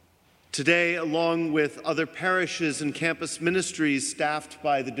Today, along with other parishes and campus ministries staffed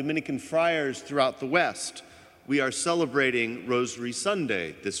by the Dominican friars throughout the West, we are celebrating Rosary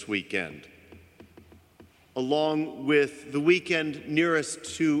Sunday this weekend. Along with the weekend nearest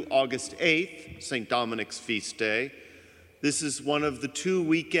to August 8th, St. Dominic's feast day, this is one of the 2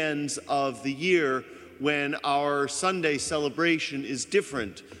 weekends of the year when our Sunday celebration is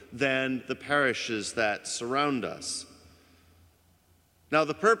different than the parishes that surround us. Now,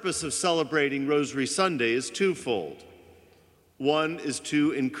 the purpose of celebrating Rosary Sunday is twofold. One is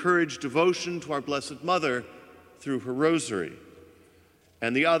to encourage devotion to our Blessed Mother through her rosary,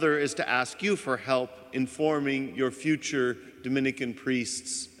 and the other is to ask you for help in forming your future Dominican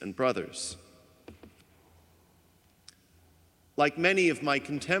priests and brothers. Like many of my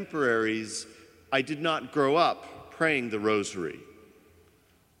contemporaries, I did not grow up praying the rosary,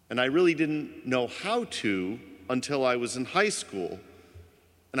 and I really didn't know how to until I was in high school.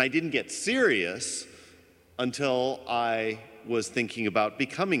 And I didn't get serious until I was thinking about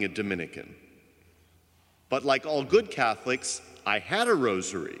becoming a Dominican. But like all good Catholics, I had a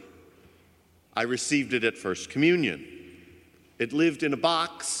rosary. I received it at First Communion. It lived in a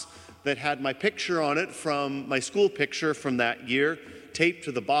box that had my picture on it from my school picture from that year, taped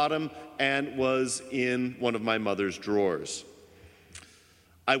to the bottom, and was in one of my mother's drawers.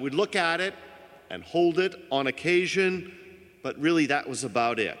 I would look at it and hold it on occasion, but really that was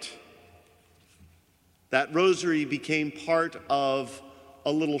about it. That rosary became part of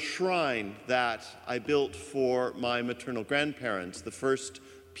a little shrine that I built for my maternal grandparents, the first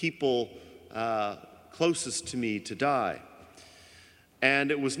people closest to me to die. And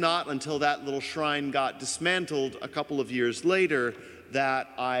it was not until that little shrine got dismantled a couple of years later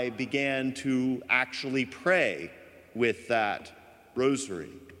that I began to actually pray with that rosary.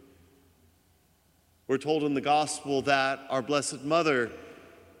 We're told in the Gospel that our Blessed Mother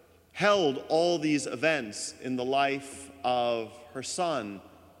held all these events in the life of her Son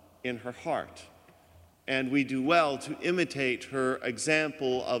in her heart. And we do well to imitate her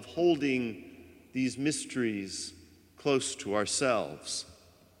example of holding these mysteries close to ourselves.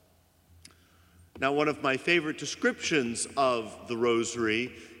 Now, one of my favorite descriptions of the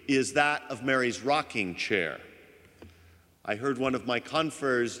Rosary is that of Mary's rocking chair. I heard one of my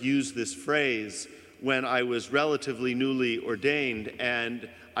confreres use this phrase when I was relatively newly ordained, and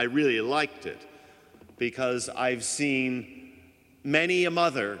I really liked it because I've seen many a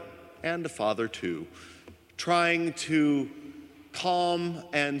mother, and a father too, trying to calm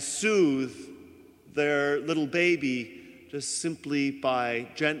and soothe their little baby just simply by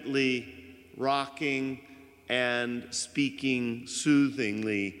gently rocking and speaking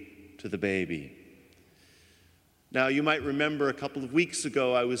soothingly to the baby. Now, you might remember a couple of weeks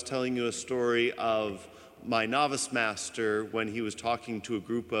ago I was telling you a story of my novice master when he was talking to a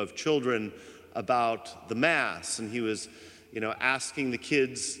group of children about the Mass, and he was, asking the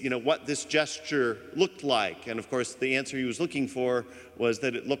kids, what this gesture looked like. And of course, the answer he was looking for was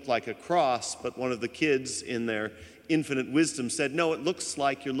that it looked like a cross, but one of the kids in their infinite wisdom said, no, it looks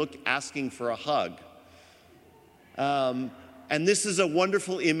like you're asking for a hug. And this is a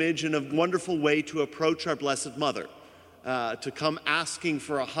wonderful image and a wonderful way to approach our Blessed Mother, to come asking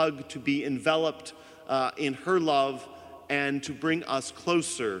for a hug, to be enveloped in her love, and to bring us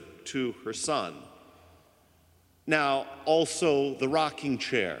closer to her Son. Now, also the rocking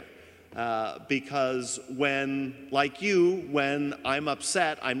chair, because when I'm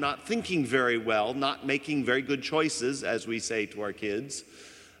upset, I'm not thinking very well, not making very good choices, as we say to our kids,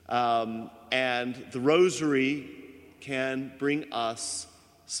 and the rosary can bring us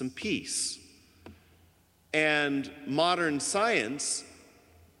some peace. And modern science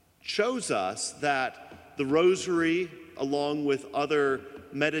shows us that the rosary, along with other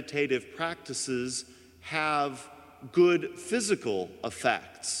meditative practices, have good physical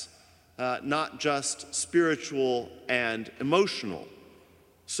effects, not just spiritual and emotional.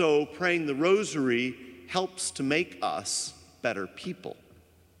 So praying the rosary helps to make us better people.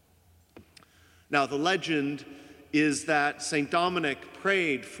 Now, the legend is that St. Dominic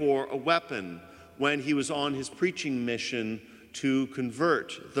prayed for a weapon when he was on his preaching mission to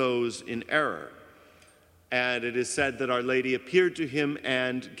convert those in error. And it is said that Our Lady appeared to him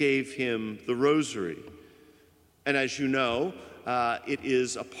and gave him the rosary. And as you know, it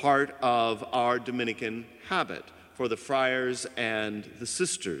is a part of our Dominican habit for the friars and the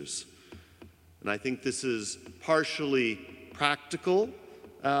sisters. And I think this is partially practical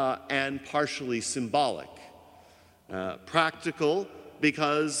and partially symbolic. Practical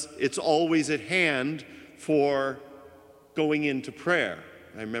because it's always at hand for going into prayer.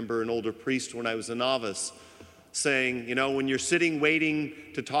 I remember an older priest when I was a novice saying, you know, when you're sitting waiting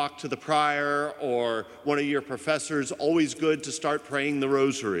to talk to the prior or one of your professors, always good to start praying the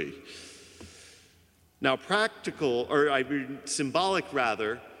rosary. Now practical, or symbolic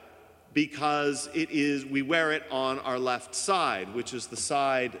rather, because we wear it on our left side, which is the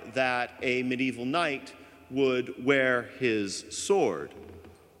side that a medieval knight would wear his sword.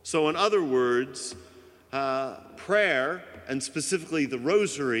 So in other words, prayer, and specifically the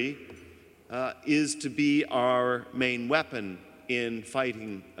rosary, is to be our main weapon in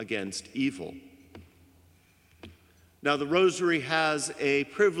fighting against evil. Now, the rosary has a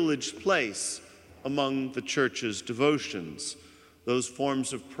privileged place among the Church's devotions, those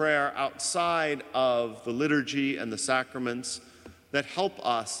forms of prayer outside of the liturgy and the sacraments that help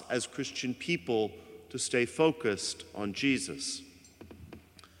us as Christian people to stay focused on Jesus.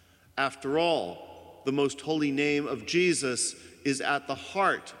 After all, the most holy name of Jesus is at the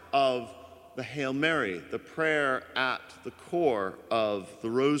heart of the Hail Mary, the prayer at the core of the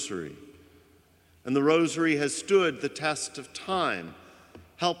rosary. And the rosary has stood the test of time,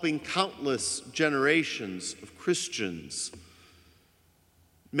 helping countless generations of Christians.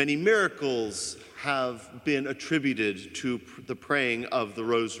 Many miracles have been attributed to the praying of the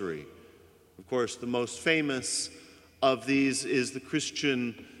rosary. Of course, the most famous of these is the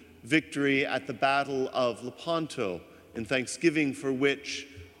Christian victory at the Battle of Lepanto, in thanksgiving for which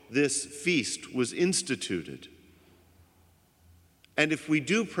this feast was instituted. And if we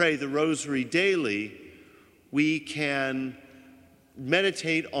do pray the rosary daily, we can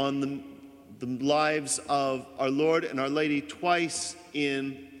meditate on the lives of our Lord and Our Lady twice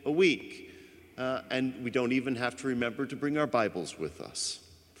in a week. And we don't even have to remember to bring our Bibles with us.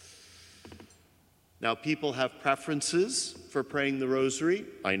 Now, people have preferences for praying the rosary.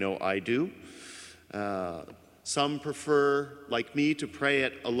 I know I do. Some prefer, like me, to pray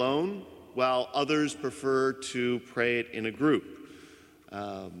it alone, while others prefer to pray it in a group.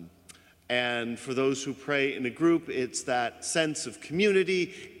 And for those who pray in a group, it's that sense of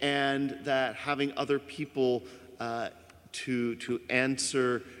community and that having other people to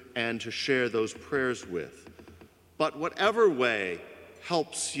answer and to share those prayers with. But whatever way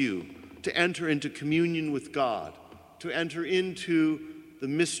helps you to enter into communion with God, to enter into the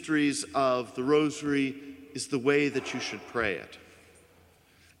mysteries of the rosary, is the way that you should pray it.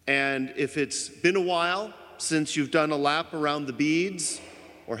 And if it's been a while since you've done a lap around the beads,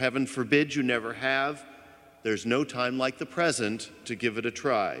 or heaven forbid you never have, there's no time like the present to give it a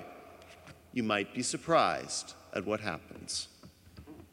try. You might be surprised at what happens.